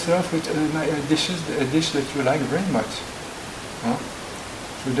feed yourself with a dish that you like very much.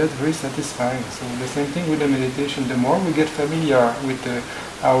 So that's very satisfying. So the same thing with the meditation. The more we get familiar with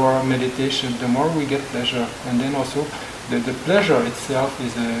our meditation, the more we get pleasure. And then also the pleasure itself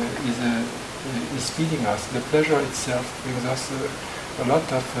is feeding us. The pleasure itself brings us a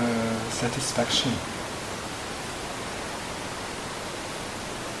lot of satisfaction.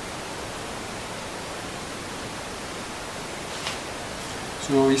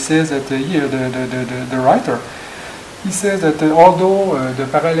 So he says that here, the writer, he says that although the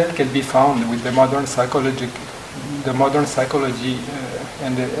parallel can be found with the modern psychology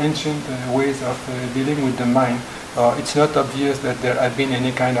and the ancient ways of dealing with the mind, it's not obvious that there had been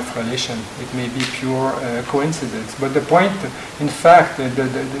any kind of relation. It may be pure coincidence. But the point, in fact,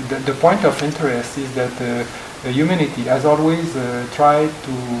 the point of interest is that humanity has always tried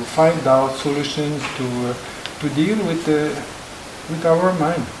to find out solutions to deal with our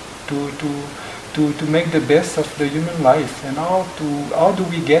mind, to make the best of the human life, and how do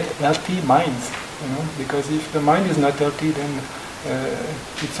we get healthy minds? Because if the mind is not healthy, then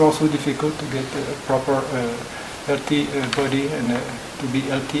it's also difficult to get a proper healthy body and to be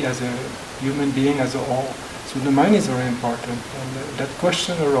healthy as a human being as a whole. So the mind is very important, and that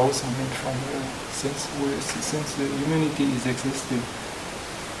question arose, from since the humanity is existing.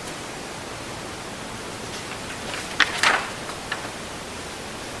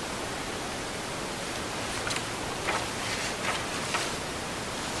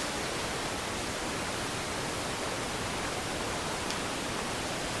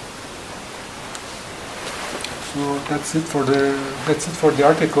 So that's it for the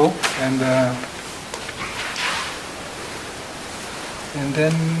article, and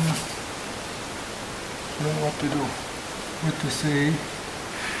then I don't know what to do, what to say.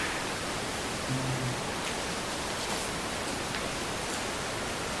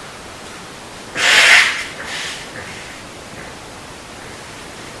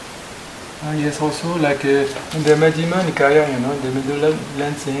 Yes, also like in the Majjhima Nikaya, the middle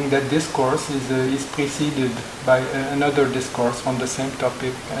land saying that discourse is preceded by another discourse on the same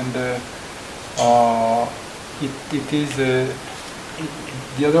topic, and it is the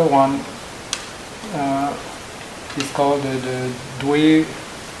other one is called the Dhamma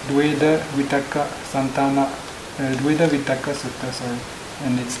Vitaka SanThona Sutta, sorry,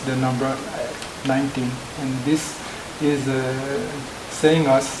 and it's the number 19, and this is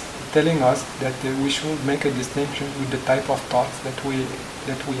telling us that we should make a distinction with the type of thoughts that we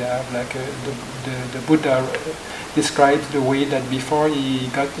have. Like the Buddha describes the way that before he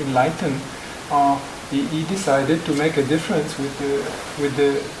got enlightened, he decided to make a difference with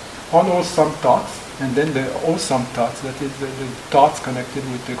the unwholesome thoughts and then the wholesome thoughts. That is the thoughts connected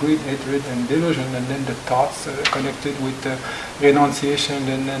with the greed, hatred, and delusion, and then the thoughts connected with renunciation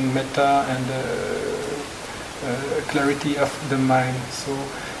and then metta and clarity of the mind. So.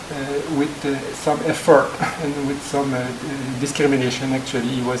 With some effort and with some discrimination, actually,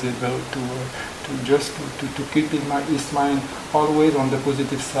 he was able to keep his mind always on the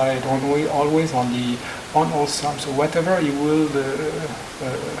positive side, always on the unwholesome. So whatever he will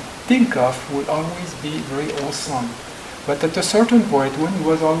think of will always be very wholesome. But at a certain point, when he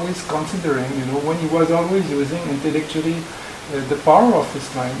was always considering, when he was always using intellectually the power of his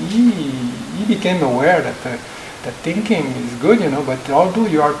mind, he became aware that thinking is good, but although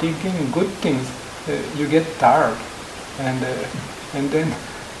you are thinking good things, you get tired, and then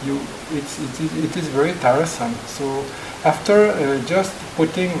it is very tiresome. So after just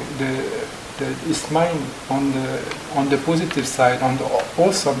putting his mind on the positive side, on the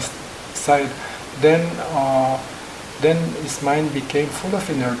wholesome side, then his mind became full of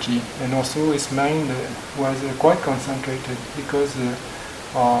energy, and also his mind was quite concentrated because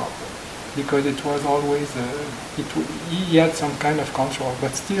it was always, he had some kind of control,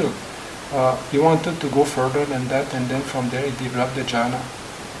 but still, he wanted to go further than that, and then from there he developed the jhana.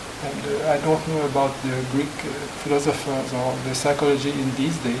 And I don't know about the Greek philosophers or the psychology in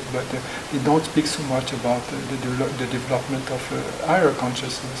these days, but they don't speak so much about the development of higher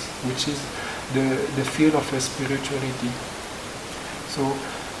consciousness, which is the field of spirituality. So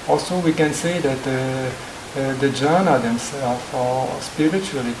also we can say that the jhana themselves, or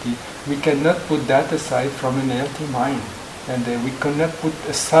spirituality, we cannot put that aside from an healthy mind, and we cannot put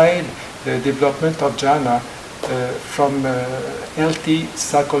aside the development of jhana from a healthy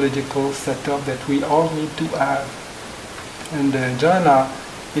psychological setup that we all need to have. And jhana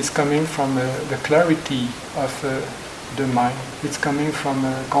is coming from the clarity of the mind. It's coming from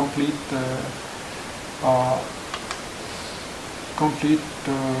a complete a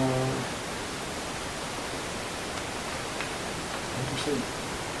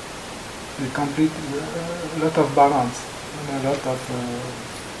lot of balance and a lot of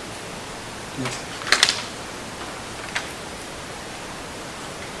Yes.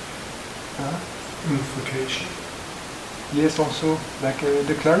 Unification. Yes, also like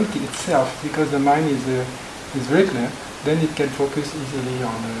the clarity itself, because the mind is very clear, then it can focus easily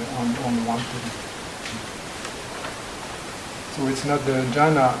on one thing. So it's not the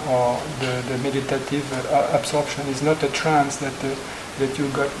jhana or the meditative absorption. It's not a trance that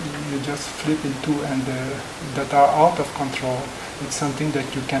you just flip into and that are out of control. It's something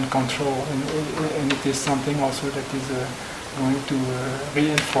that you can control, and it is something also that is going to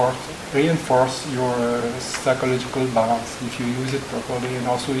reinforce your psychological balance if you use it properly, and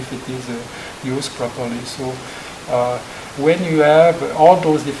also if it is used properly. So when you have all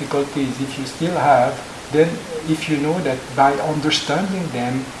those difficulties, if you still have, then if you know that by understanding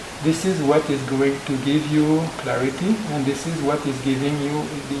them, this is what is going to give you clarity, and this is what is giving you,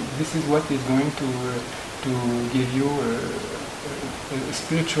 this is what is going to give you a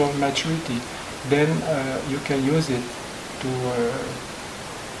spiritual maturity, then you can use it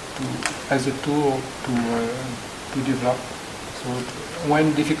as a tool to develop. So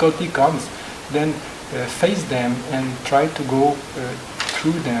when difficulty comes, then face them and try to go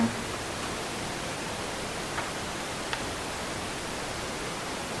through them.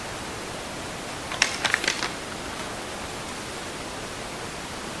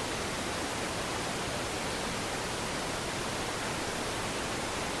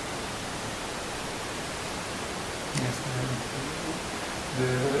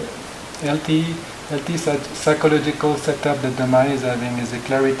 The healthy psychological setup that the mind is having is a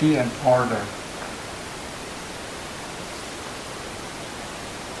clarity and order.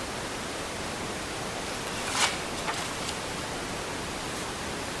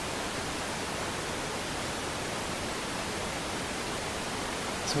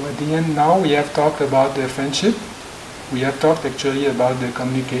 So at the end now we have talked about the friendship, we have talked actually about the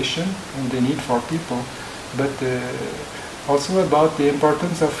communication and the need for people, but also about the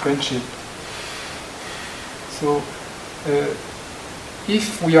importance of friendship. So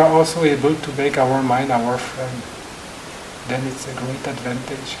if we are also able to make our mind our friend, then it's a great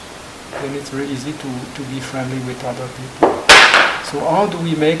advantage. Then it's very easy to be friendly with other people. So how do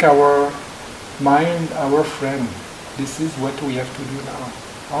we make our mind our friend? This is what we have to do now.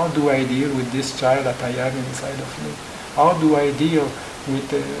 How do I deal with this child that I have inside of me? How do I deal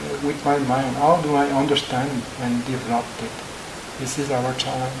with my mind? How do I understand and develop it? This is our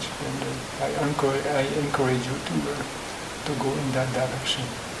challenge, and I encourage you to go in that direction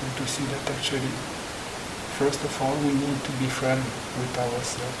and to see that actually, first of all, we need to be friend with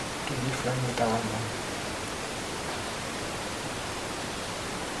ourselves, to be friend with our mind.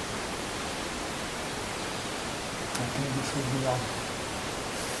 I think this will be all.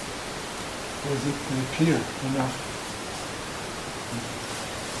 Was it clear enough?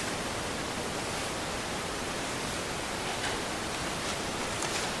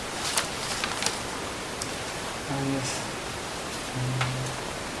 Yes.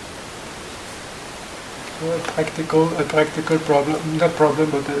 So a practical problem, not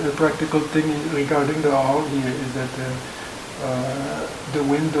problem, but a practical thing regarding the hall here is that the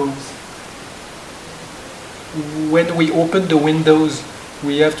windows. When we open the windows,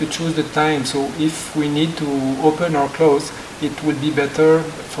 we have to choose the time. So if we need to open or close, it would be better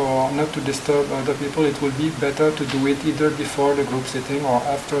for not to disturb other people. It would be better to do it either before the group sitting or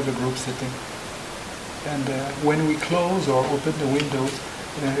after the group sitting. And when we close or open the windows,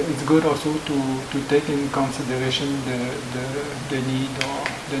 it's good also to take in consideration the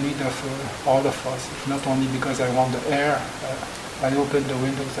need of all of us. Not only because I want the air, I open the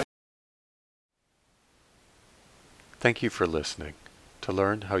windows. Thank you for listening. To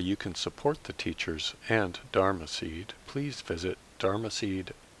learn how you can support the teachers and Dharma Seed, please visit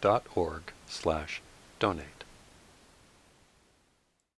dharmaseed.org/donate.